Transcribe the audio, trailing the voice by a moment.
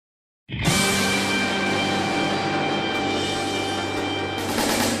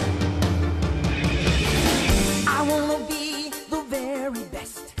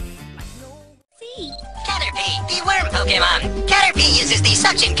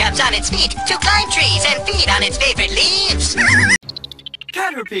suction cups on its feet to climb trees and feed on its favorite leaves.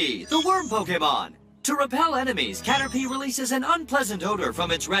 Caterpie, the worm Pokemon. To repel enemies, Caterpie releases an unpleasant odor from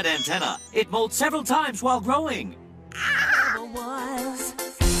its red antenna. It molts several times while growing.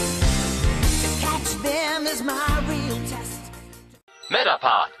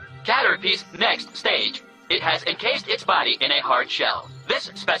 Metapod, Caterpie's next stage. It has encased its body in a hard shell. This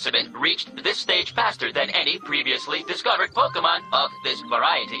specimen reached this stage faster than any previously discovered Pokemon of this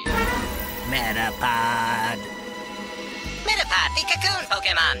variety. Metapod. Metapod, the cocoon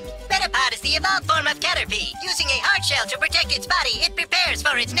Pokemon. Metapod is the evolved form of Caterpie. Using a hard shell to protect its body, it prepares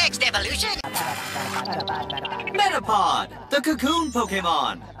for its next evolution. Metapod, the cocoon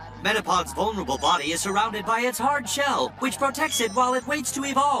Pokemon. Metapod's vulnerable body is surrounded by its hard shell, which protects it while it waits to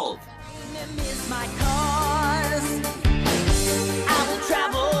evolve.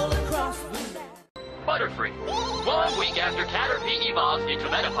 Butterfree. 1 week after Caterpie evolves into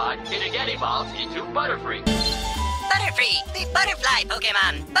Metapod, it again evolves into Butterfree. Butterfree, the butterfly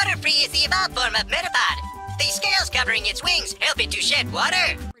Pokemon. Butterfree is the evolved form of Metapod. The scales covering its wings help it to shed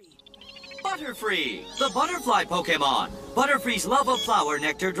water. Butterfree, the butterfly Pokemon. Butterfree's love of flower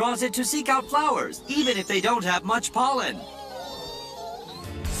nectar draws it to seek out flowers, even if they don't have much pollen.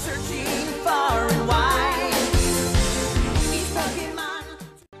 Searching far and wide.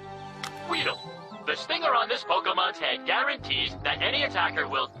 Weedle. The stinger on this Pokemon's head guarantees that any attacker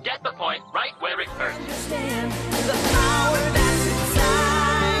will get the point right where it hurts. Understand the power that's inside.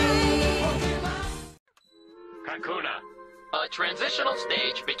 Kakuna. A transitional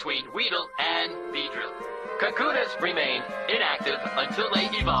stage between Weedle and Beedrill. Kakunas remain inactive until they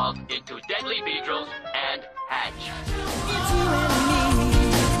evolve into deadly Beedrills and hatch. It's you and me.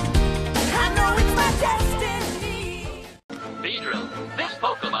 I know it's my destiny. Beedrill. This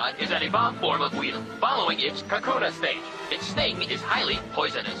Pokemon is an evolved form of Weedle, following its Kakuna stage. Its sting is highly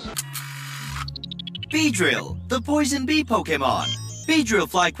poisonous. Beedrill, the poison bee Pokemon. Beedrill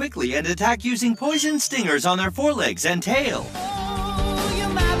fly quickly and attack using poison stingers on their forelegs and tail.